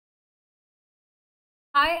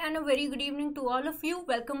Hi and a very good evening to all of you.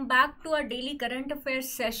 Welcome back to our daily current affairs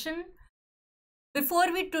session.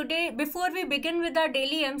 Before we begin with our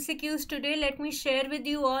daily MCQs today, let me share with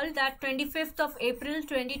you all that 25th of April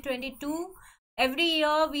 2022, every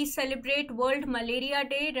year we celebrate World Malaria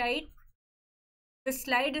Day, right? This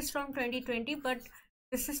slide is from 2020, but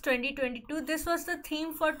this is 2022. This was the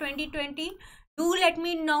theme for 2020. Do let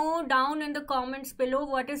me know down in the comments below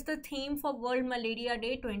what is the theme for World Malaria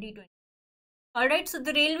Day 2020. Alright, so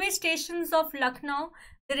the railway stations of Lucknow,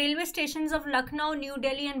 New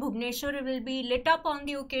Delhi and Bhubaneswar will be lit up on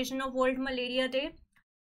the occasion of World Malaria Day.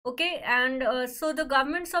 Okay, and so the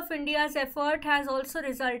governments of India's effort has also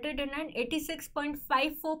resulted in an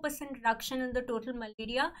 86.54% reduction in the total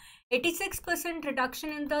malaria, 86%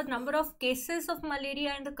 reduction in the number of cases of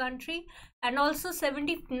malaria in the country, and also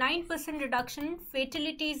 79% reduction in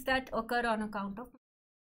fatalities that occur on account of.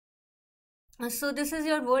 So this is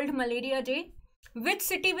your World Malaria Day. Which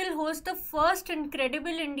city will host the first Incredible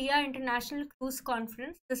India International Cruise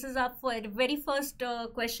Conference? This is our very first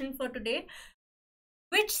question for today.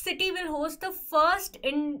 Which city will host the first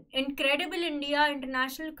Incredible India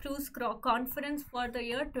International Cruise Conference for the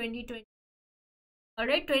year 2020?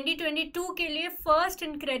 Alright, 2022 के लिए first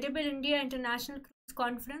Incredible India International Cruise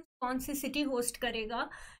Conference कौन सी city host करेगा?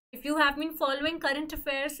 If you have been following current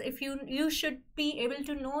affairs, if you should be able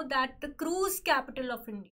to know that the cruise capital of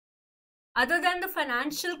India, other than the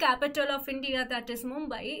financial capital of India, that is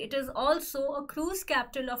Mumbai, it is also a cruise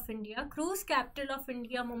capital of India. Cruise capital of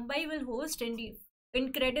India, Mumbai will host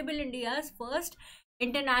Incredible India's first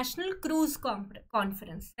international cruise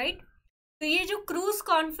conference, right? तो ये जो cruise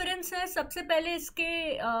conference है, सबसे पहले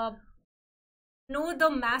इसके know the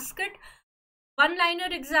mascot one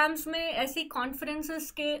liner exams में ऐसी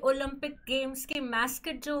conferences के ओलंपिक गेम्स के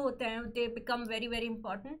मैस्कट जो होते हैं they become very very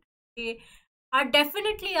important. They are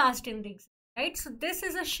definitely asked in the exam, right? So this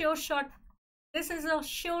is a sure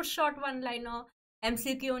shot one-liner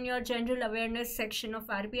MCQ on your general awareness section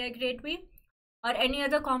of RBI grade B or any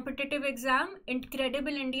other competitive exam.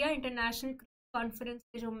 Incredible India International Conference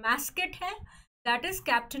के जो mascot है, that is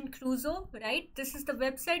Captain Crusoe, right? This is the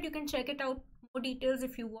website, you can check it out, more details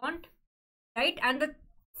if you want, right? And the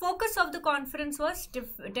focus of the conference was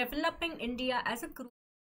developing India as a cruise.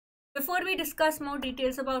 Before we discuss more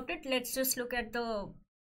details about it, let's just look at the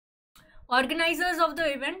organizers of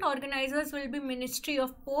the event. Organizers will be Ministry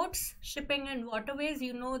of Ports, Shipping and Waterways.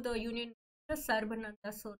 You know the Union Minister,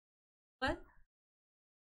 Sarbananda Sonowal.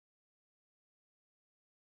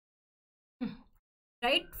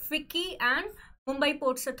 Right, FICCI and Mumbai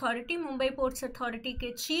Ports Authority. Mumbai Ports Authority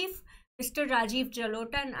ke Chief, Mr. Rajiv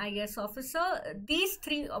Jalota, an IAS officer. These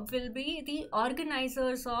three will be the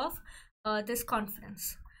organizers of this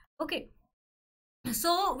conference. Okay,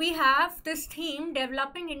 so we have this theme,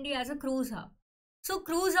 developing India as a cruise hub. So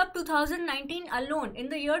cruise hub 2019 alone, in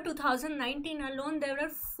the year 2019 alone, there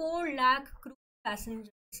were 4 lakh cruise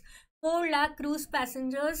passengers. 4 lakh cruise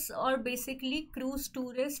passengers, or basically cruise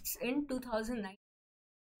tourists in 2019.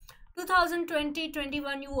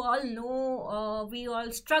 2020-21, you all know, we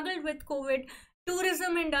all struggled with COVID.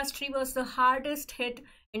 Tourism industry was the hardest hit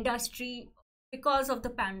industry because of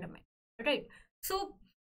the pandemic, right? So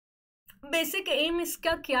basic M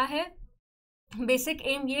इसका क्या है? Basic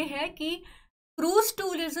M ये है कि cruise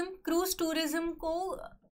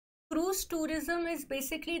tourism is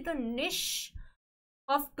basically the निश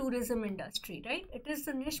of tourism industry, right? It is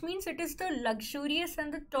the niche, means it is the luxurious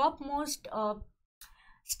and the topmost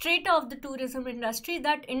strata of the tourism industry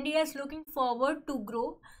that India is looking forward to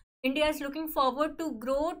grow. India is looking forward to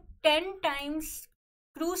grow 10 times.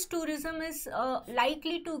 Cruise tourism is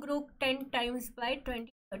likely to grow 10 times by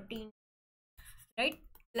 2013, right?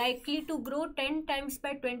 Likely to grow 10 times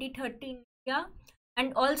by 2013, yeah.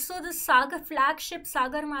 And also the flagship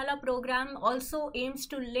Sagarmala program also aims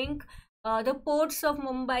to link the ports of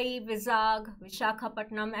Mumbai, Vizag,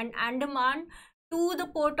 Vishakhapatnam and Andaman to the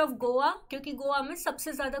port of Goa, क्योंकि गोवा में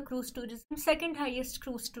सबसे ज़्यादा cruise tourism, second highest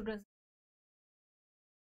cruise tourism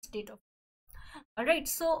state of. Alright,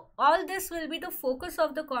 so all this will be the focus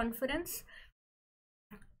of the conference.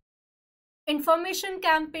 Information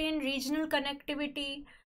campaign, regional connectivity,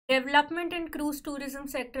 development and cruise tourism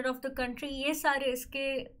sector of the country, ये सारे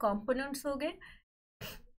इसके components हो गए.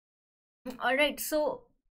 Alright, so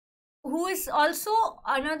who is also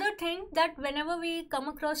another thing that whenever we come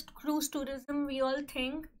across cruise tourism, we all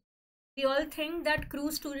think that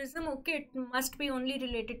cruise tourism, okay, it must be only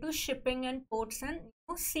related to shipping and ports and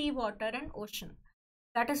sea water and ocean.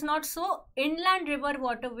 That is not so. Inland River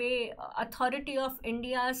Waterway Authority of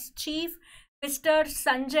India's chief, Mr.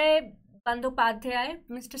 Sanjay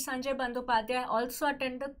Bandyopadhyay also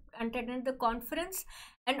attended attended the conference,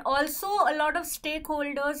 and also a lot of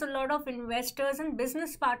stakeholders, a lot of investors and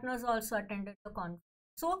business partners also attended the conference.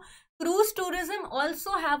 So cruise tourism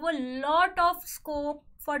also have a lot of scope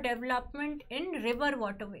for development in river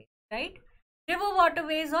waterways, right? River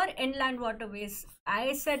waterways or inland waterways.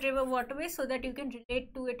 I said river waterways so that you can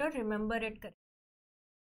relate to it or remember it correctly.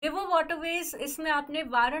 River waterways, इसमें आपने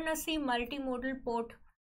Varanasi multi modal port,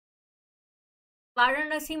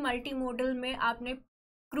 Varanasi multi modal में आपने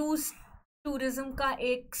cruise tourism का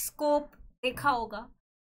एक scope देखा होगा.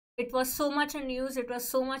 It was so much in news, it was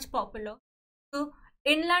so much popular. तो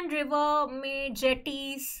inland river में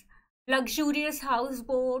जेटीज, luxurious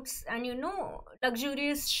houseboats, and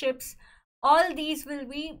luxurious ships, all these will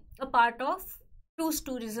be a part of cruise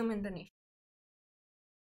tourism in the nation.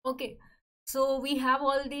 Okay, so we have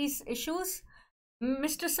all these issues.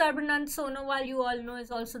 Mr. Sarbanand Sonowal, you all know,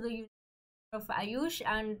 is also the user of Ayush,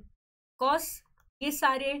 and of course ये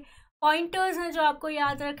सारे pointers हैं जो आपको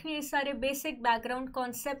याद रखने, ये सारे basic background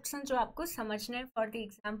concepts हैं जो आपको समझने हैं for the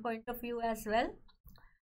exam point of view as well.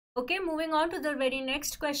 Okay, moving on to the very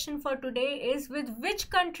next question for today is, with which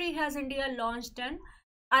country has India launched an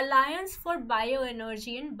alliance for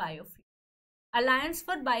bioenergy and biofuel? Alliance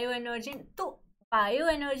for bioenergy. So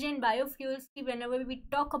bioenergy and biofuels, whenever we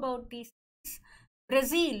talk about these things,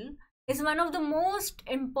 Brazil is one of the most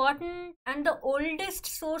important and the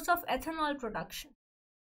oldest source of ethanol production,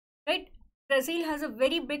 right? Brazil has a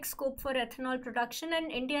very big scope for ethanol production,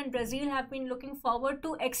 and India and Brazil have been looking forward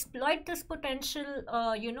to exploit this potential,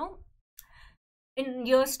 in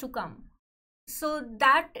years to come. So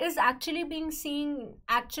that is actually being seen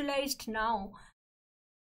actualized now.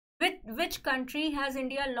 With which country has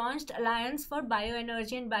India launched alliance for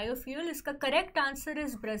bioenergy and biofuel? Iska correct answer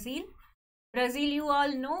is Brazil. Brazil, you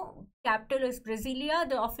all know, capital is Brasilia.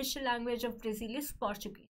 The official language of Brazil is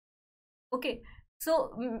Portuguese. Okay, so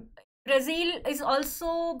Brazil is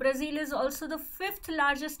also the fifth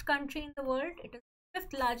largest country in the world. It is the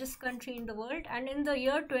fifth largest country in the world, and in the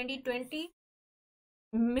year 2020,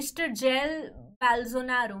 Mr. Jair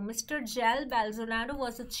Bolsonaro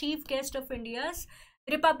was the chief guest of India's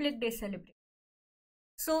Republic Day celebration.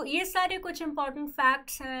 So ये सारे कुछ important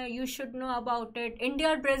facts हैं, you should know about it. India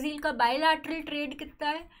और Brazil का bilateral trade कितना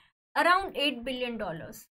है? Around $8 billion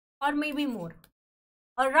or maybe more.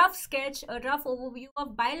 A rough sketch, a rough overview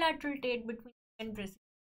of bilateral trade between India and Brazil,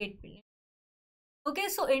 8 billion. Okay,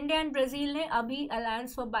 so India and Brazil ने अभी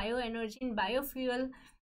alliance for bioenergy and biofuel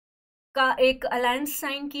का एक alliance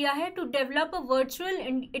sign किया है to develop a virtual,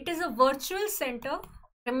 it is a virtual center.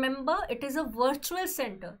 Remember, it is a virtual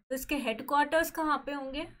center. तो इसके headquarters कहाँ पे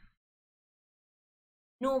होंगे?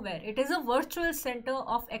 Nowhere. It is a virtual center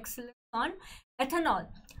of excellence on ethanol,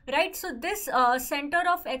 right? So this center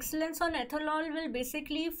of excellence on ethanol will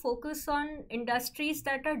basically focus on industries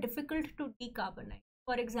that are difficult to decarbonize.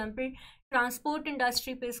 For example, transport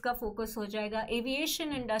industry पे इसका focus हो जाएगा,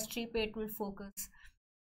 aviation industry पे it will focus.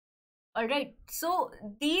 All right, so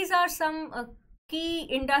these are some key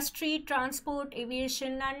industry, transport,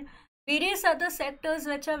 aviation, and various other sectors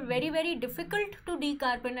which are very very difficult to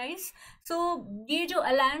decarbonize. So ये जो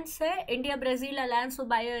alliance है, India Brazil alliance for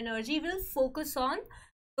bioenergy, will focus on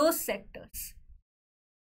those sectors,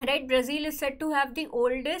 right? Brazil is said to have the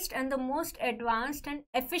oldest and the most advanced and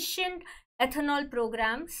efficient ethanol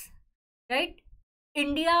programs, right?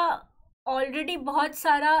 India already बहुत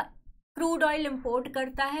सारा crude oil import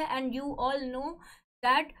करता है, and you all know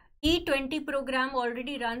that E20 program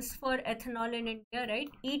already runs for ethanol in India, right?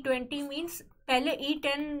 E20 means पहले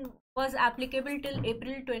E10 was applicable till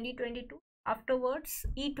April 2022. Afterwards,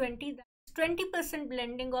 E20, that's 20%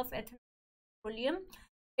 blending of ethanol and petroleum.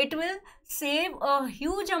 It will save a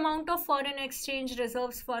huge amount of foreign exchange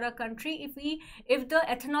reserves for our country if the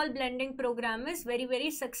ethanol blending program is very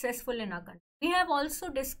very successful in our country. We have also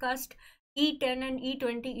discussed E10 and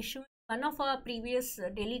E20 issue in one of our previous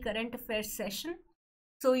daily current affairs session.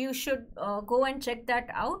 So you should go and check that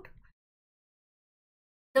out.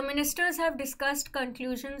 The ministers have discussed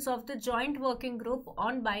conclusions of the joint working group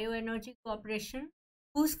on bioenergy cooperation,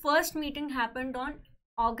 whose first meeting happened on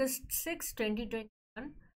August 6,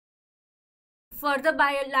 2021. Further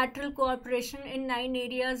bilateral cooperation in 9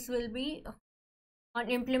 areas will be on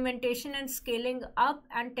implementation and scaling up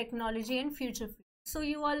and technology and future. So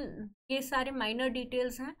you all, ये सारे minor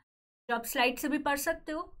details हैं जो आप slide से भी पढ़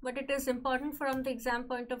सकते हो, but it is important from the exam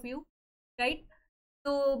point of view, right?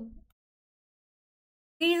 So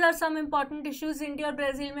these are some important issues. India और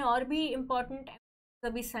Brazil में और भी important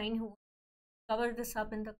अभी sign हुआ. Cover this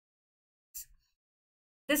up in the.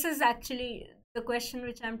 This is actually the question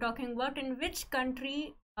which I am talking about. In which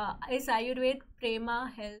country is Ayurveda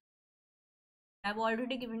Prema Health I've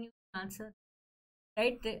already given you the answer,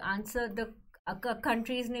 right? The answer, the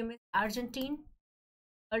country's name is Argentine.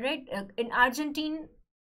 All right, in Argentine,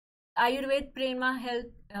 Ayurved Prema Health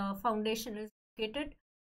Foundation is located.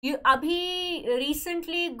 You अभी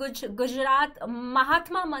recently Gujarat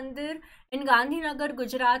महात्मा मंदिर इन गांधीनगर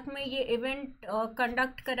गुजरात में ये event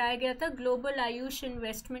conduct कराया गया था, global Ayush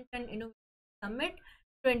investment and innovation summit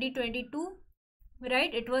 2022,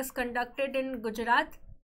 right. It was conducted in Gujarat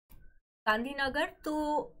Gandhinagar. तो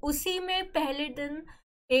उसी में पहले दिन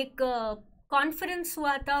एक कॉन्फ्रेंस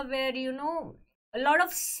हुआ था where a lot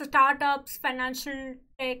of startups, financial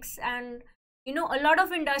techs, and a lot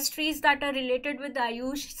of industries that are related with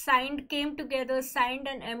Ayush came together, signed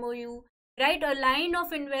an MOU, right? A line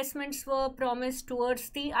of investments were promised towards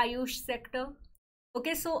the Ayush sector.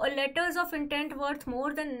 Okay, so letters of intent worth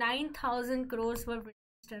more than 9,000 crores were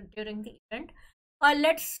registered during the event.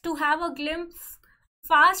 Let's to have a glimpse.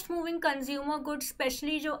 Fast moving consumer goods,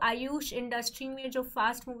 specially जो Ayush industry में जो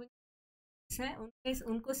fast moving है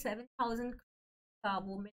उनको 7,000 का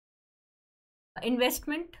वो में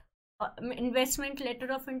investment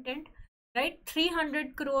letter of intent, right.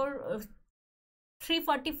 300 crore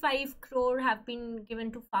 345 crore have been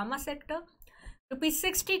given to pharma sector, rupees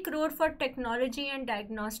 60 crore for technology and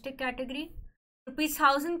diagnostic category, rupees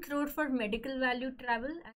 1,000 crore for medical value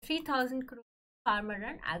travel, and 3,000 crore for farmer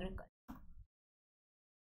and agriculture.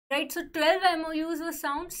 Right, so 12 MOUs were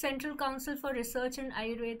signed. Central Council for Research in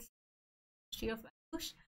Ayurveda, Ministry of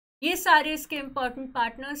Ayush. ये सारे इसके important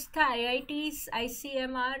partners थे. IITs,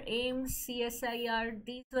 ICMR, AIMS, CSIR.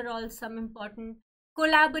 These were all some important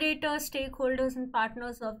collaborators, stakeholders, and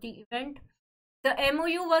partners of the event. The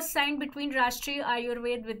MOU was signed between Rashtriya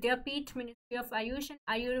Ayurved Vidyapeeth, Ministry of Ayush, and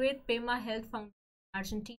Ayurved Pema Health Foundation,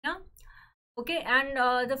 Argentina. Okay, and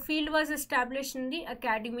the field was established in the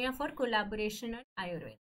Academia for Collaboration and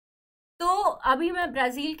Ayurveda. तो अभी मैं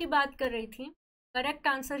Brazil की बात कर रही थी. Correct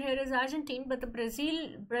answer here is Argentine, but the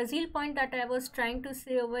Brazil point that I was trying to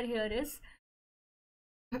से over here is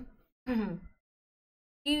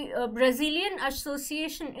Brazilian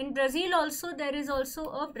association. In Brazil also there is also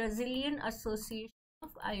a Brazilian association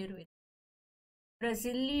of Ayurveda.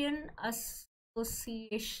 Brazilian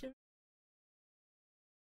Association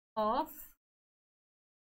of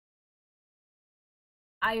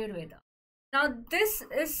Ayurveda. Now this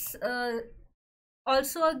is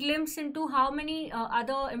also a glimpse into how many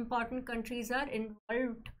other important countries are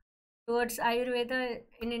involved towards Ayurveda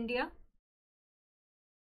in India.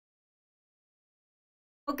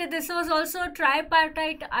 Okay, this was also a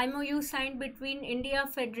tripartite MOU signed between India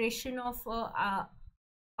Federation of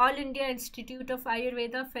All India Institute of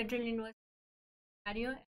Ayurveda, Federal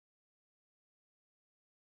University.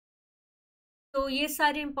 तो ये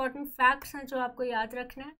सारे important facts हैं जो आपको याद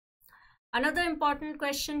रखना है. Another important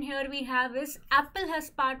question here we have is Apple has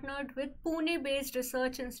partnered with Pune-based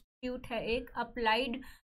research institute है एक Applied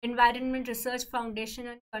Environment Research Foundation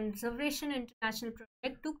and Conservation International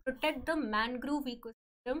Project to protect the mangrove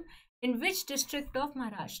ecosystem in which district of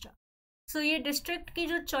Maharashtra. So ये district की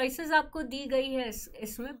जो choices आपको दी गई है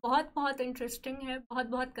इसमें बहुत interesting है,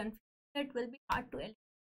 बहुत confusing. It will be hard to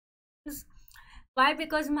analyze. Why?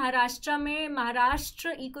 Because Maharashtra में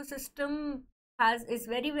Maharashtra ecosystem is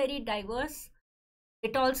very diverse.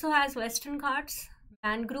 It also has Western Ghats,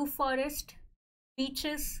 mangrove forest,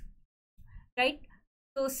 beaches, right?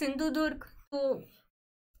 So Sindhudurg तो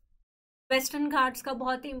Western Ghats का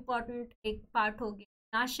बहुत ही important एक part हो गया.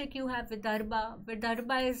 Nashik you have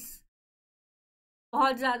Vidarbha is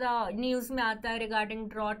बहुत ज़्यादा news में आता है regarding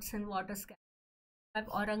droughts and water scarcity.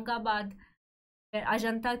 Aurangabad, where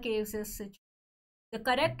Ajanta caves is situated. The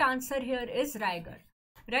correct answer here is Raigad,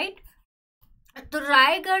 right? तो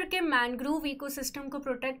रायगढ़ के मैनग्रोव इकोसिस्टम को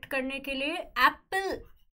प्रोटेक्ट करने के लिए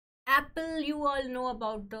Apple you all know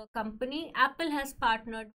about the company. Apple has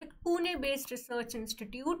partnered with Pune based research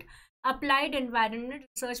institute, applied environment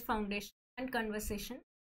research foundation and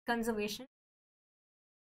conservation.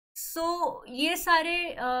 सो ये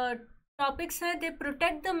सारे topics हैं. They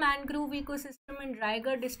protect the mangrove ecosystem in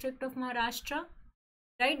Raigarh district of Maharashtra.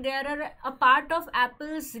 Right, there are a part of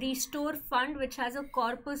Apple's Restore Fund which has a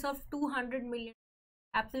corpus of 200 million.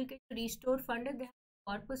 Apple के Restore Fund they have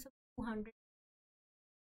a corpus of 200,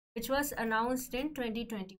 which was announced in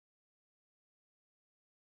 2020.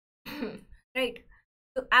 Right,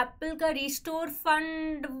 so Apple का Restore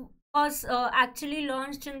Fund was actually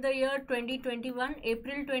launched in the year 2021.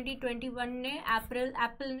 April 2021 ने Apple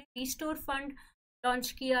ने Restore Fund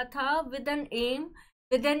launch किया था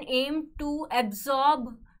with an aim to absorb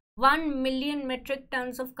 1 million metric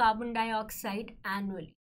tons of carbon dioxide annually,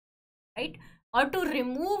 right? or to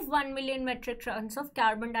remove 1 million metric tons of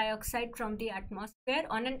carbon dioxide from the atmosphere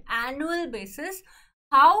on an annual basis.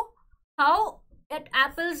 How at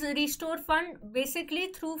Apple's Restore Fund,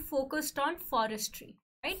 basically through focused on forestry,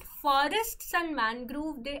 right? Forests and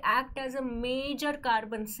mangrove, they act as a major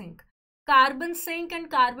carbon sink. Carbon sink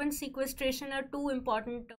and carbon sequestration are two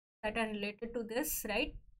important terms that are related to this,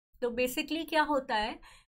 right? तो basically क्या होता है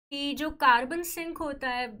कि जो carbon sink होता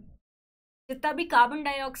है, जितना भी कार्बन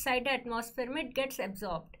डाइऑक्साइड है एटमॉस्फेयर में, it gets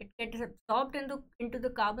absorbed into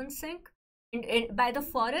the carbon sink by the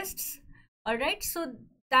forests. Alright, so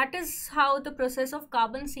that is how the process of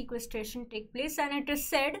carbon sequestration take place, and it is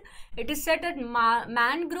said that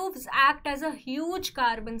mangroves act as a huge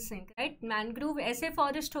carbon sink, right? Mangrove ऐसे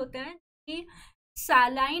forest होते हैं कि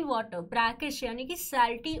saline water, brackish यानी कि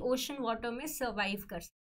salty ocean water में survive कर सकते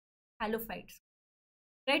हैं, halophytes,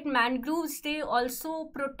 right? Mangroves, they also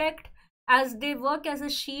protect, as they work as a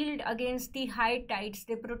shield against the high tides.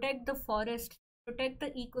 They protect the forest, protect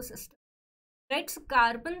the ecosystem, right? So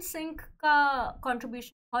carbon sink का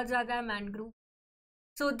contribution बहुत ज़्यादा है mangrove.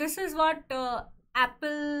 So this is what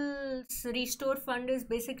Apple's Restore Fund is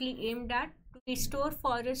basically aimed at, to restore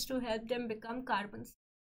forests to help them become carbon sink,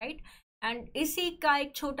 right? And इसी का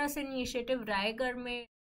एक छोटा सा initiative Raigarh में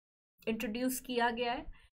introduce किया गया है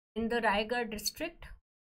in the Raigarh district.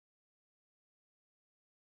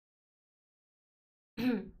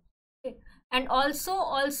 And also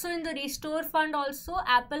in the Restore Fund also,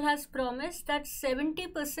 Apple has promised that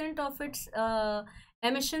 70% of its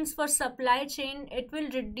emissions for supply chain, it will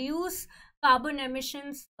reduce carbon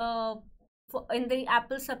emissions in the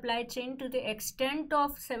Apple supply chain to the extent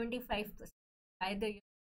of 75% by the year.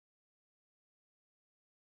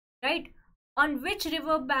 Right? On which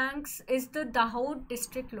river banks is the Dahod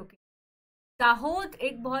district located? Dahod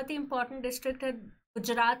एक बहुत ही important district है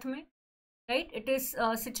गुजरात में. Right, it is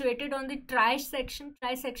situated on the tri-section.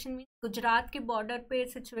 Tri-section means Gujarat के border पे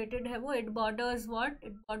situated है वो. It borders what?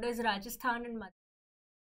 It borders Rajasthan and Madhya.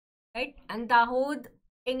 Right, and Dahod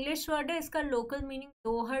English word है, इसका local meaning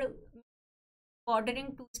दोहड़,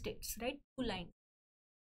 bordering two states, right? Two lines.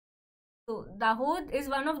 So Dahod is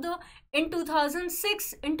one of the, in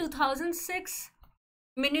 2006,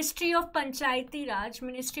 Ministry of Panchayati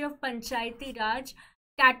Raj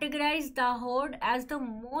categorized Dahod as the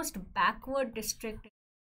most backward district,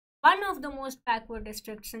 one of the most backward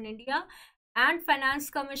districts in India, and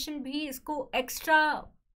Finance Commission भी इसको extra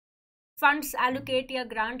funds allocate या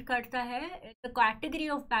grant करता है, the category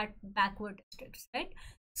of backward districts, right?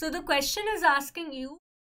 So the question is asking you,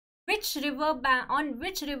 on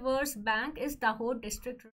which river's bank is Dahod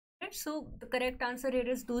district located? So the correct answer here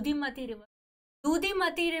is Dudhimati River.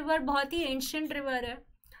 Dudhimati River बहुत ही ancient river है,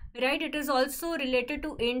 right? It is also related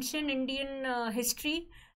to ancient Indian history,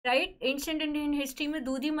 right? Ancient Indian history में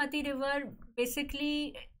दूधीमती river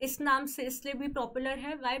basically इस नाम से इसलिए भी popular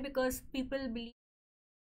है. Why? Because people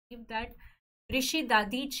believe that Rishi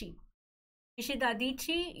Dadichi,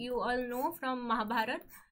 you all know from Mahabharata,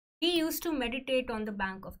 he used to meditate on the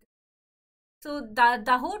bank of the. So the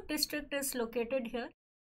Dahod district is located here,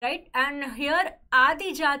 right? And here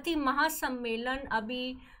Adi Jati Mahasammelan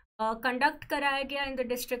अभी conduct कराया गया in the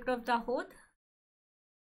district of Dahod.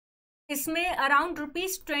 इसमें around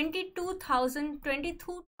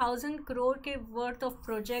 ₹22,000 crore के worth of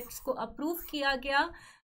projects को approve किया गया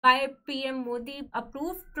by PM Modi.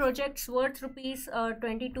 Approve projects worth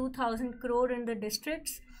 ₹22,000 crore in the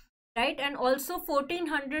districts, right? And also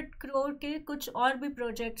 1,400 crore के कुछ और भी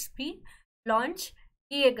प्रोजेक्ट्स भी लॉन्च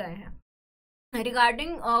किए गए हैं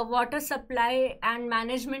regarding water supply and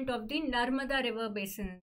management of the Narmada river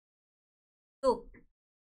basin. तो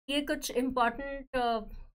ये कुछ इम्पॉर्टेंट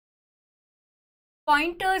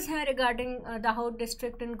पॉइंटर्स हैं regarding Dahod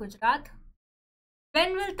district in Gujarat.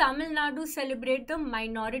 When will Tamil Nadu celebrate the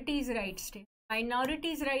minorities rights day?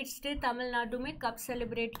 Minorities rights day Tamil Nadu में कब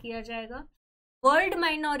सेलिब्रेट किया जाएगा? World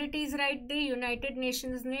minorities right day United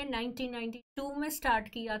Nations ने 1992 में स्टार्ट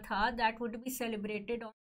किया था. That would be celebrated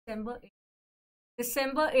on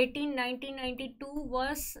December 18, 1992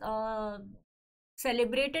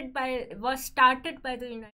 was started by the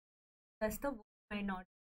United States as the world minority,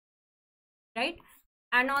 right?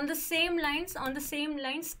 And on the same lines,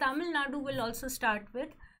 Tamil Nadu will also start with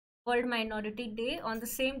World Minority Day on the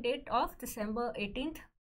same date of December 18th,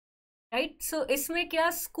 right? So इसमें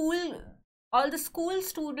क्या all the school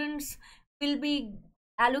students will be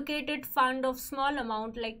allocated fund of small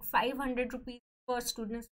amount like 500 rupees for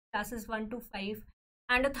students classes 1 to 5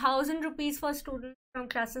 and 1,000 rupees for students from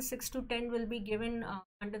classes 6 to 10 will be given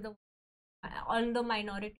on the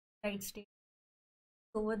minority rights day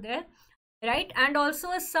over there, right? And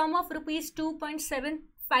also a sum of rupees 2.75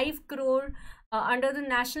 5 crore under the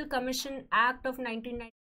National Commission Act of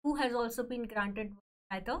 1992 has also been granted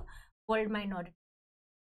by the World Minority.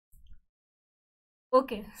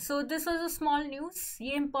 Okay, so this was a small news.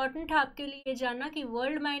 ये important है आपके लिए ये जानना कि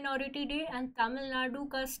World Minority Day and Tamil Nadu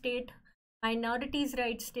का State Minorities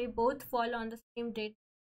Rights Day both fall on the same date,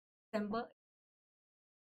 December.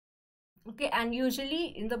 Okay, and usually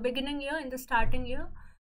in the beginning year, in the starting year,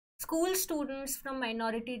 school students from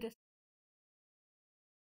minority districts.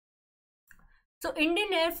 So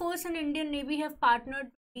Indian Air Force and Indian Navy have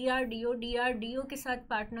partnered with DRDO के साथ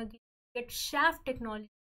partner किया. Get shaft technology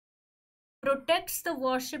protects the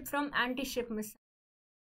warship from anti-ship missile.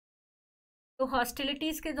 तो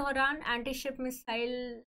hostilities के दौरान anti-ship missile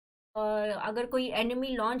अगर कोई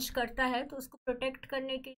enemy launch करता है तो उसको protect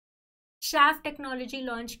करने के shaft technology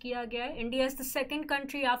launch किया गया है. India is the second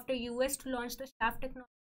country after US to launch the shaft technology.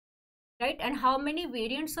 Right? And how many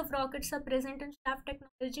variants of rockets are present in shaft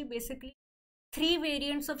technology? Basically, 3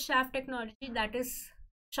 variants of shaft technology, that is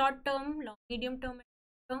short term, long, medium term,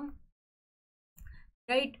 and long term.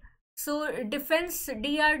 Right? So defense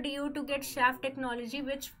DRDO to get shaft technology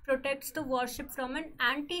which protects the warship from an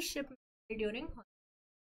anti-ship missile during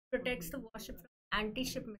protects the warship from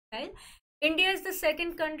anti-ship missile. India is the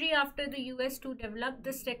second country after the US to develop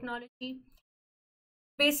this technology.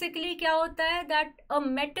 Basically क्या होता है that a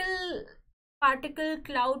metal particle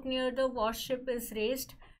cloud near the warship is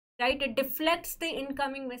raised, right? It deflects the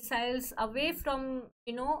incoming missiles away from,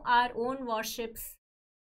 you know, our own warships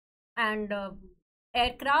and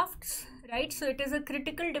aircrafts, right? So it is a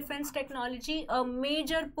critical defense technology, a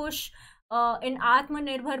major push in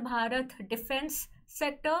Atmanirbhar Bharat defense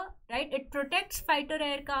sector, right? It protects fighter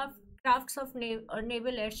aircrafts of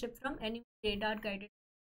naval airship from enemy radar guided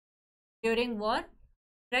during war.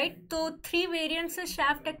 Right तो 3 variants है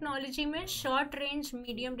shaft technology में, short range,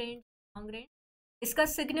 medium range, long range. इसका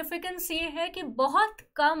significance ये है कि बहुत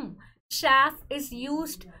कम shaft is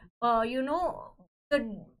used, you know the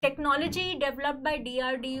technology developed by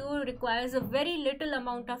DRDO requires a very little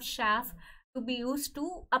amount of shaft to be used to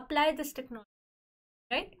apply this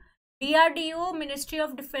technology, right. DRDO ministry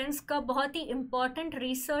of defence का बहुत ही important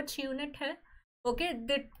research unit है. Okay,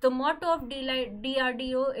 the motto of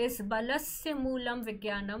DRDO is Balasya Moolam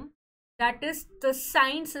Vigyanam. That is, the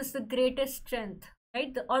science is the greatest strength,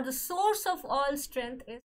 right? Or the source of all strength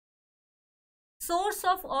is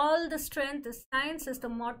science is the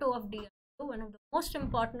motto of DRDO, one of the most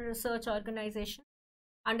important research organizations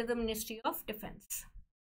under the Ministry of Defense.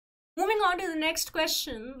 Moving on to the next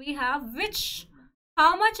question, we have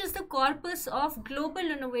how much is the corpus of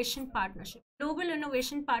Global Innovation Partnership? Global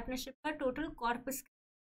Innovation Partnership का total corpus.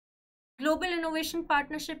 Global Innovation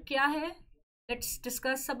Partnership क्या है? Let's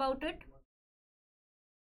discuss about it.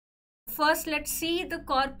 First, let's see the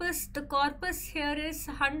corpus. The corpus here is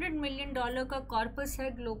 $100 million का corpus है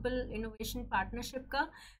Global Innovation Partnership का,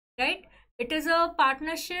 right? It is a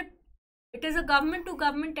partnership. It is a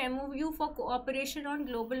government-to-government MOU for cooperation on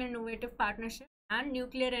global innovative partnership and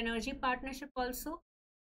nuclear energy partnership also.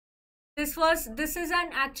 This is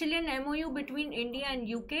actually an MOU between India and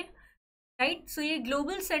UK, right? So ये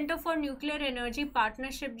Global Center for Nuclear Energy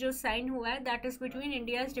Partnership जो sign हुआ है, that is between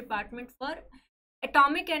India's Department for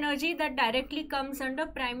Atomic Energy that directly comes under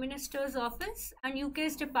Prime Minister's Office and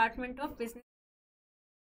UK's Department of Business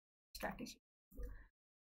Strategy.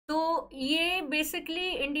 तो ये basically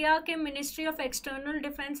India के ministry of external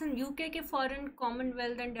defence and UK के foreign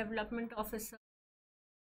Commonwealth and development officer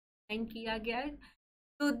sign किया गया है.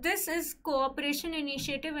 तो this is cooperation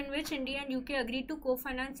initiative in which India and UK agree to को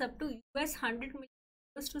finance up to $100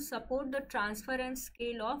 million to support the transfer and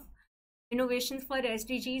scale of innovation for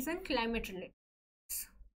SDGs and climate related.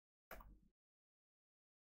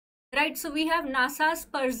 Right, so we have NASA's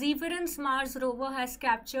Perseverance Mars rover has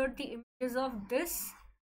captured the images of this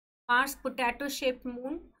Mars potato-shaped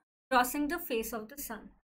moon crossing the face of the sun.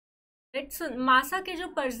 Right, so NASA के जो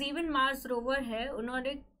Perseverance Mars rover है,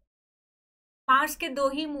 उन्होंने Mars के 2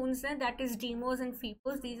 ही moons हैं, that is Deimos and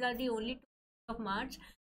Phobos. These are the only 2 moons of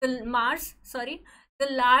Mars. The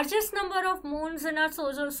largest number of moons in our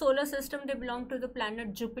solar system, they belong to the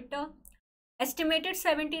planet Jupiter. Estimated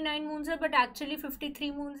 79 moons है, but actually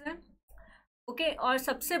 53 moons है. Okay और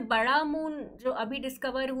सबसे बड़ा moon जो अभी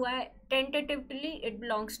discover हुआ है tentatively it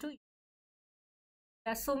belongs to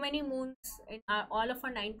so many moons in all of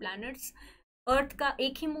our 9 planets. अर्थ का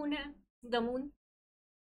एक ही मून है, द मून.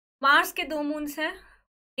 मार्स के 2 मून्स हैं,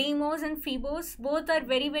 Deimos and फीबोस. Both are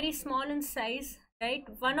very very small in size, right.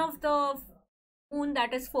 One of the moon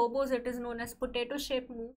that is Phobos, it is known as potato shape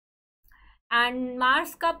moon. And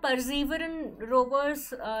Mars का Perseverance rovers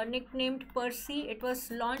nicknamed Percy, it was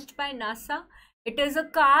launched by NASA It is a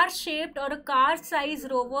car shaped or a car size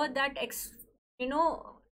rover that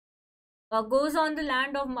goes on the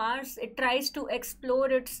land of Mars. It tries to explore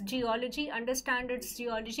its geology, understand its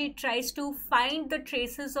geology. It tries to find the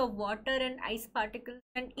traces of water and ice particles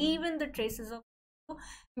and even the traces of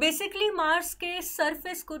basically Mars के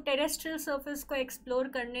surface को, terrestrial surface को explore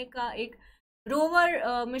करने का एक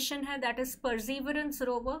rover mission है, that is perseverance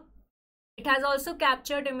rover. It has also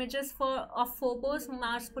captured images of Phobos,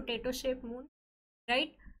 Mars potato shape moon,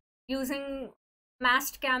 right, using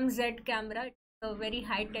mast cam Z camera. It's a very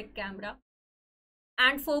high tech camera.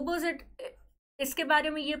 And Phobos, इसके बारे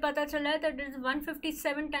में ये पता चला है that is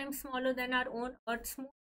 157 times smaller than our own earth's moon.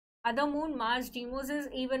 Other moon, Mars, Deimos, is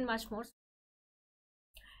even much more.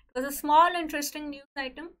 It was a small interesting news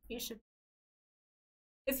item. You should,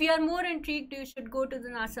 if you are more intrigued, you should go to the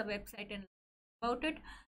NASA website and learn about it.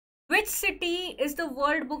 Which city is the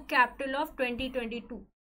World Book Capital of 2022?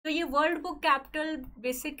 तो ये world book capital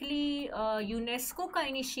basically UNESCO का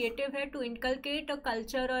initiative है to inculcate a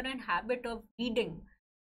culture और an habit of reading,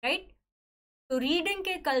 right. तो reading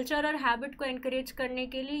के culture और habit को encourage करने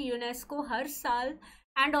के लिए यूनेस्को हर साल,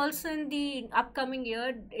 and also in the upcoming year,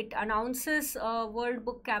 it announces World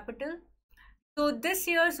Book Capital. So this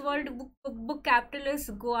year's World Book Capital is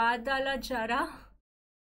Guadalajara.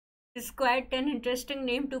 It's quite an interesting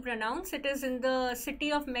name to pronounce. It is in the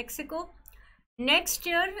city of Mexico.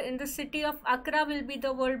 Next year, in the city of Accra, will be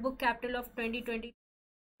the World Book Capital of 2020.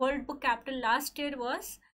 World Book Capital last year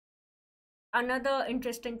was another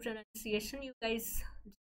interesting pronunciation. You guys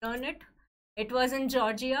learn it. It was in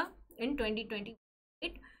Georgia in 2020.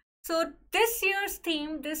 So this year's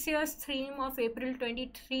theme of April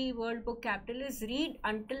 23 World Book Capital is Read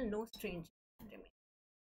Until No Stranger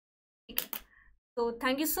Remains. So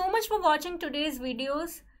thank you so much for watching today's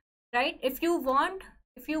videos, right? If you want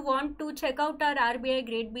to check out our RBI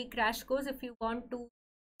Grade B crash course, if you want to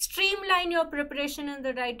streamline your preparation in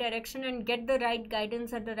the right direction and get the right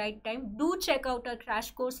guidance at the right time, do check out our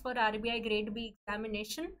crash course for RBI Grade B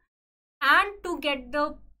examination. And to get the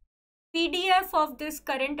PDF of this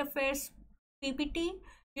current affairs PPT,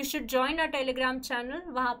 you should join our Telegram channel.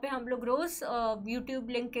 वहाँ पे हम लोग रोज YouTube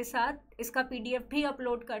link के साथ इसका PDF भी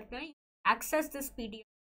upload करते हैं. Access this PDF.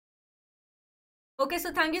 Okay,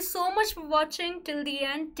 so thank you so much for watching till the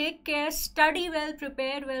end. Take care, study well,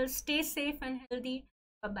 prepare well, stay safe and healthy.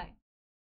 Bye bye.